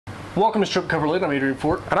Welcome to Strip Cover Lit. I'm Adrian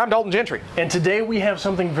Fort. And I'm Dalton Gentry. And today we have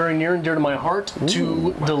something very near and dear to my heart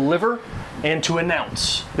to deliver and to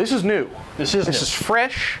announce. This is new. This is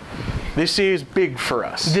fresh. This is big for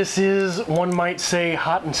us. This is, one might say,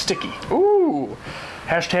 hot and sticky. Ooh.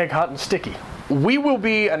 Hashtag hot and sticky. We will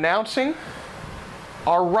be announcing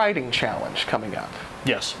our writing challenge coming up.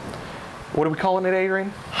 Yes. What are we calling it,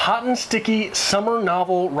 Adrian? Hot and Sticky Summer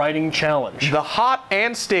Novel Writing Challenge. The Hot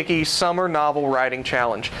and Sticky Summer Novel Writing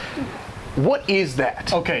Challenge. What is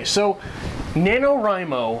that? Okay, so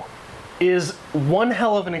NaNoWriMo is one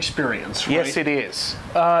hell of an experience, right? Yes, it is.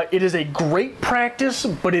 It is a great practice,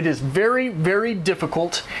 but it is very, very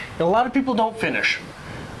difficult. And a lot of people don't finish.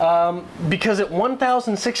 Because at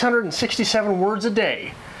 1,667 words a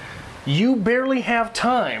day, you barely have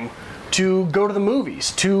time to go to the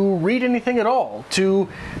movies, to read anything at all, to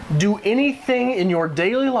do anything in your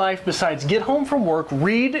daily life besides get home from work,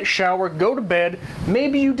 read, shower, go to bed.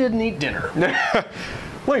 Maybe you didn't eat dinner. Let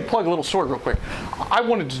me plug a little story real quick. I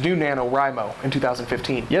wanted to do NaNoWriMo in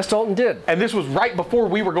 2015. Yes, Dalton did. And this was right before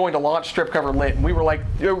we were going to launch Strip Cover Lit, and we were like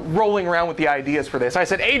rolling around with the ideas for this. I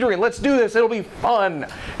said, Adrian, let's do this, it'll be fun.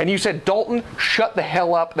 And you said, Dalton, shut the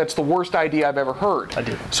hell up, that's the worst idea I've ever heard. I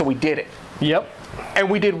did. So we did it. Yep. And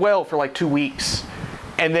we did well for like 2 weeks.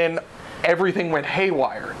 And then everything went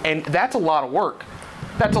haywire. And that's a lot of work.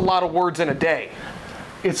 That's a lot of words in a day.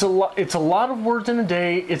 It's a lot of words in a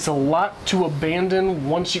day. It's a lot to abandon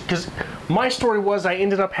once you, because my story was I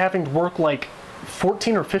ended up having to work like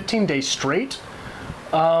 14 or 15 days straight.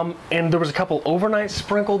 And there was a couple overnights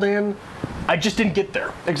sprinkled in. I just didn't get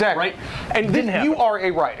there. Exactly. Right? And you are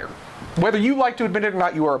a writer. Whether you like to admit it or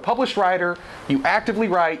not, you are a published writer. You actively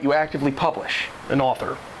write. You actively publish. An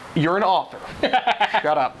author. You're an author.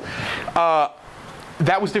 Shut up.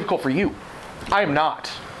 That was difficult for you. I am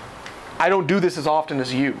not. I don't do this as often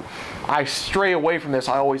as you. I stray away from this.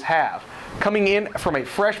 I always have. Coming in from a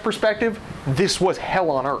fresh perspective, this was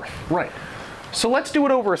hell on earth. Right. So let's do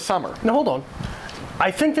it over a summer. Now hold on. I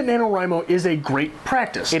think that NaNoWriMo is a great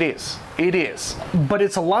practice. It is. It is. But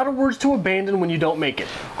it's a lot of words to abandon when you don't make it.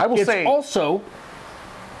 I will say. It's also,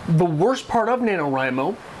 the worst part of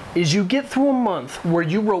NaNoWriMo is you get through a month where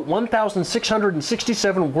you wrote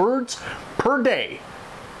 1,667 words per day.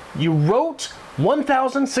 You wrote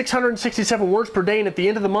 1,667 words per day, and at the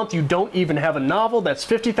end of the month you don't even have a novel. That's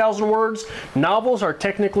 50,000 words. Novels are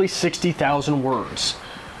technically 60,000 words.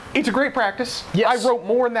 It's a great practice. Yes. I wrote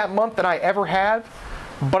more in that month than I ever have,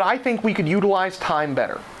 but I think we could utilize time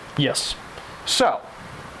better. Yes. So,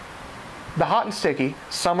 the Hot and Sticky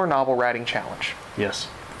Summer Novel Writing Challenge. Yes.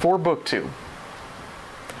 For Book 2.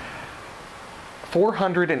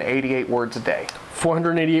 488 words a day.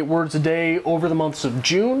 488 words a day over the months of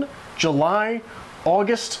June, July,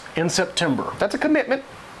 August, and September. That's a commitment.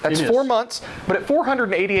 That's 4 months. But at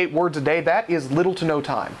 488 words a day, that is little to no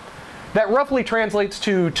time. That roughly translates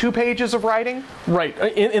to 2 pages of writing? Right.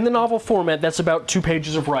 In the novel format, that's about 2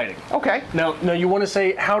 pages of writing. Okay. Now you want to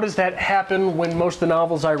say, how does that happen when most of the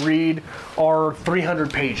novels I read are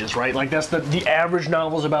 300 pages, right? Like that's the average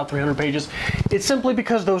novel is about 300 pages. It's simply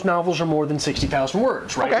because those novels are more than 60,000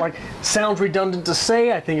 words, right? Okay. Like, sounds redundant to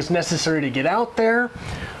say. I think it's necessary to get out there.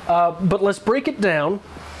 But let's break it down.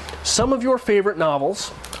 Some of your favorite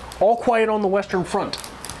novels, All Quiet on the Western Front.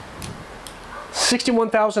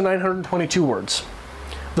 61,922 words.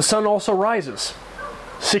 The Sun Also Rises,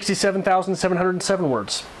 67,707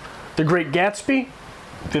 words. The Great Gatsby,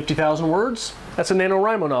 50,000 words. That's a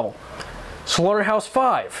NaNoWriMo novel.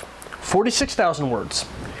 Slaughterhouse-Five, 46,000 words.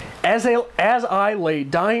 As I Lay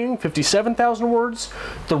Dying, 57,000 words.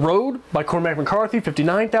 The Road by Cormac McCarthy,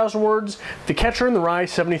 59,000 words. The Catcher in the Rye,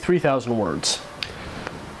 73,000 words.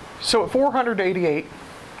 So at 488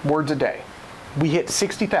 words a day, we hit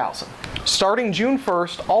 60,000. Starting June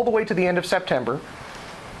 1st all the way to the end of September,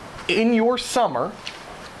 in your summer,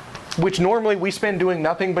 which normally we spend doing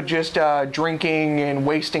nothing but just drinking and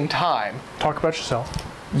wasting time. Talk about yourself.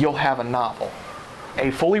 You'll have a novel.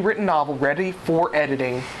 A fully written novel ready for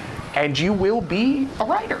editing, and you will be a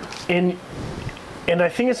writer. And I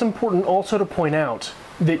think it's important also to point out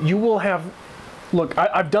that you will have, look,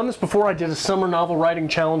 I've done this before. I did a summer novel writing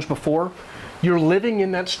challenge before. You're living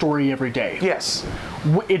in that story every day. Yes.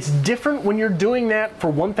 It's different when you're doing that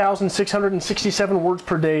for 1,667 words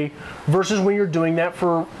per day versus when you're doing that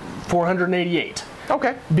for 488.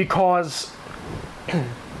 Okay. Because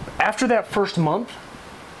after that first month,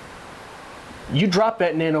 you drop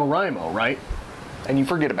that NaNoWriMo, right? And you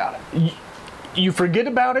forget about it. You forget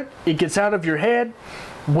about it, it gets out of your head.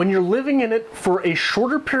 When you're living in it for a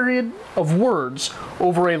shorter period of words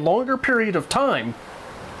over a longer period of time,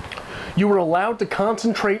 You were allowed to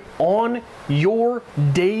concentrate on your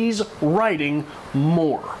day's writing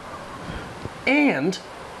more. And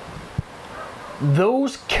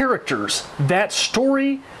those characters, that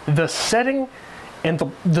story, the setting,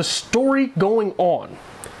 and the story going on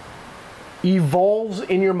evolves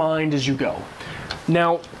in your mind as you go.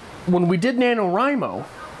 Now, when we did NaNoWriMo,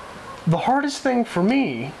 the hardest thing for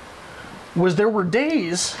me was there were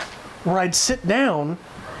days where I'd sit down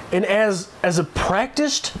and as a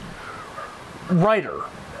practiced writer,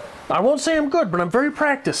 I won't say I'm good, but I'm very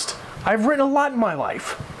practiced. I've written a lot in my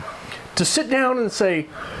life. To sit down and say,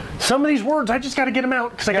 some of these words, I just got to get them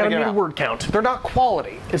out because I got to meet a word count. They're not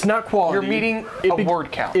quality. It's not quality. You're meeting a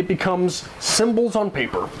word count. It becomes symbols on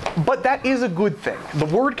paper. But that is a good thing. The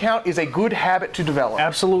word count is a good habit to develop.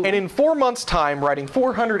 Absolutely. And in 4 months' time, writing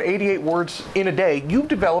 488 words in a day, you've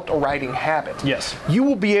developed a writing habit. Yes. You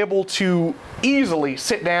will be able to easily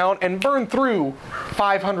sit down and burn through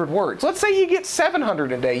 500 words. Let's say you get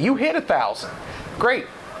 700 a day. You hit 1,000. Great.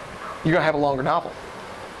 You're going to have a longer novel.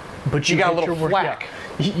 But you got a little whack.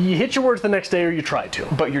 Yeah. You hit your words the next day, or you try to.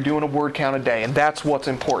 But you're doing a word count a day, and that's what's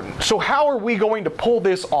important. So how are we going to pull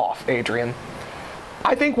this off, Adrian?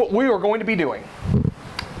 I think what we are going to be doing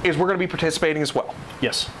is we're going to be participating as well.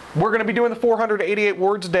 Yes. We're going to be doing the 488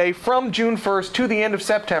 words a day from June 1st to the end of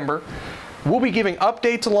September. We'll be giving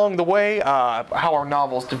updates along the way, how our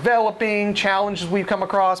novel's developing, challenges we've come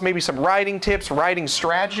across, maybe some writing tips, writing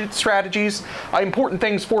strategies, important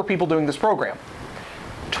things for people doing this program.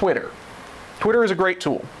 Twitter. Twitter is a great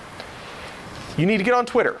tool. You need to get on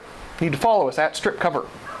Twitter. You need to follow us at StripCover.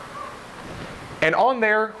 And on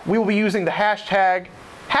there, we will be using the hashtag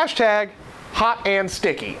hot and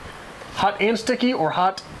sticky. Hot and sticky or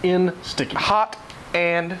hot in sticky? Hot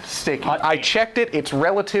and sticky. Hot I and. checked it. It's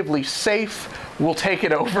relatively safe. We'll take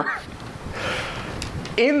it over.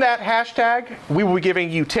 In that hashtag, we will be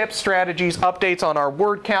giving you tips, strategies, updates on our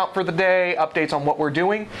word count for the day, updates on what we're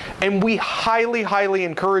doing, and we highly, highly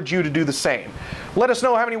encourage you to do the same. Let us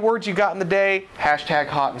know how many words you got in the day, hashtag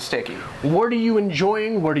hot and sticky. What are you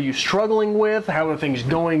enjoying? What are you struggling with? How are things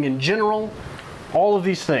going in general? All of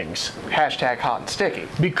these things. Hashtag hot and sticky.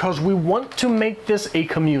 Because we want to make this a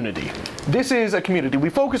community. This is a community. We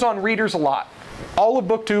focus on readers a lot. All of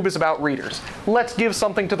BookTube is about readers. Let's give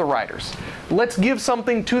something to the writers. Let's give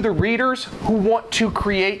something to the readers who want to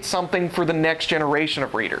create something for the next generation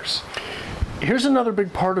of readers. Here's another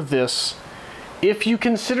big part of this. If you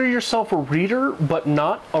consider yourself a reader but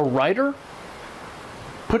not a writer,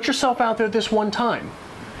 put yourself out there this one time.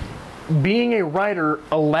 Being a writer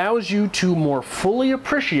allows you to more fully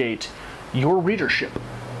appreciate your readership.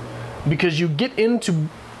 Because you get into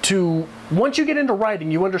once you get into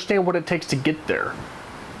writing, you understand what it takes to get there.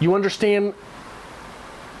 You understand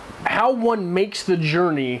how one makes the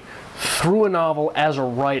journey through a novel as a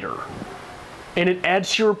writer. And it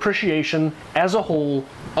adds to your appreciation as a whole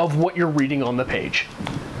of what you're reading on the page.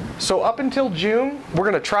 So up until June, we're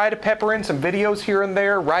going to try to pepper in some videos here and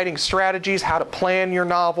there, writing strategies, how to plan your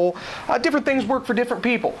novel. Different things work for different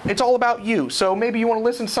people. It's all about you. So maybe you want to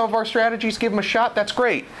listen to some of our strategies, give them a shot, that's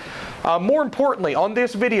great. More importantly, on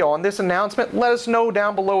this video, on this announcement, let us know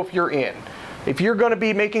down below if you're in. If you're going to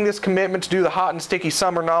be making this commitment to do the Hot and Sticky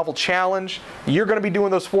Summer Novel Challenge, you're going to be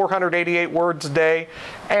doing those 488 words a day,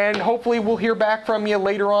 and hopefully we'll hear back from you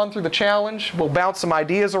later on through the challenge. We'll bounce some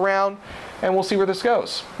ideas around, and we'll see where this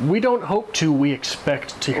goes. We don't hope to, we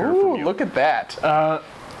expect to hear from you. Look at that.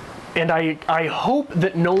 And I hope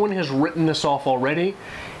that no one has written this off already.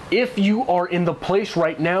 If you are in the place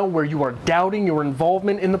right now where you are doubting your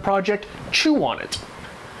involvement in the project, chew on it.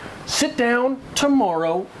 Sit down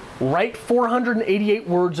tomorrow, write 488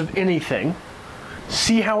 words of anything,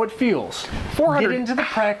 see how it feels. Get into the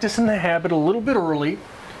practice and the habit a little bit early,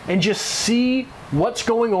 and just see what's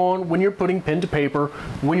going on when you're putting pen to paper,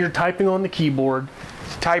 when you're typing on the keyboard.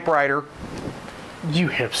 Typewriter. You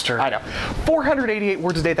hipster. I know. 488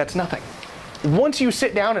 words a day, that's nothing. Once you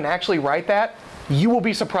sit down and actually write that, you will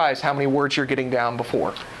be surprised how many words you're getting down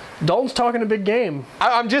before. Dalton's talking a big game.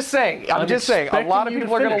 I'm just saying. A lot of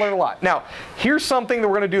people are going to learn a lot. Now, here's something that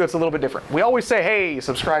we're going to do that's a little bit different. We always say, hey,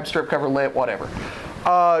 subscribe, strip cover, lit, whatever.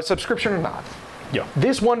 Subscription or not. Yeah.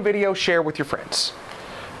 This one video, share with your friends.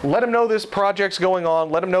 Let them know this project's going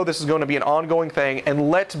on. Let them know this is going to be an ongoing thing.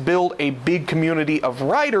 And let's build a big community of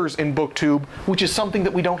writers in BookTube, which is something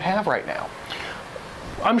that we don't have right now.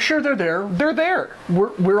 I'm sure they're there. They're there.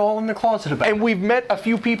 We're all in the closet about it. And we've met a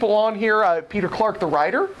few people on here. Peter Clark, the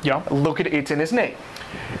writer. Yeah. Look at it. It's in his name.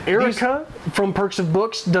 Erica from Perks of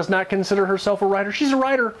Books does not consider herself a writer. She's a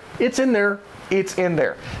writer. It's in there. It's in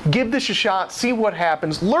there. Give this a shot. See what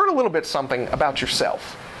happens. Learn a little bit something about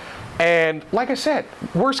yourself. And like I said,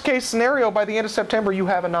 worst case scenario, by the end of September, you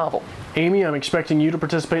have a novel. Amy, I'm expecting you to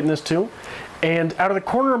participate in this too. And out of the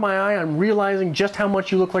corner of my eye, I'm realizing just how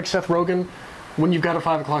much you look like Seth Rogen when you've got a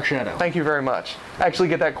 5 o'clock shadow. Thank you very much. I actually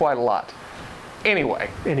get that quite a lot. Anyway,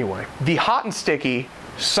 the Hot and Sticky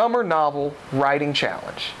Summer Novel Writing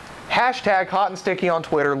Challenge. Hashtag Hot and Sticky on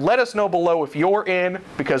Twitter. Let us know below if you're in,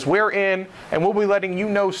 because we're in, and we'll be letting you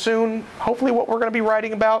know soon, hopefully, what we're going to be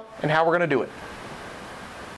writing about and how we're going to do it.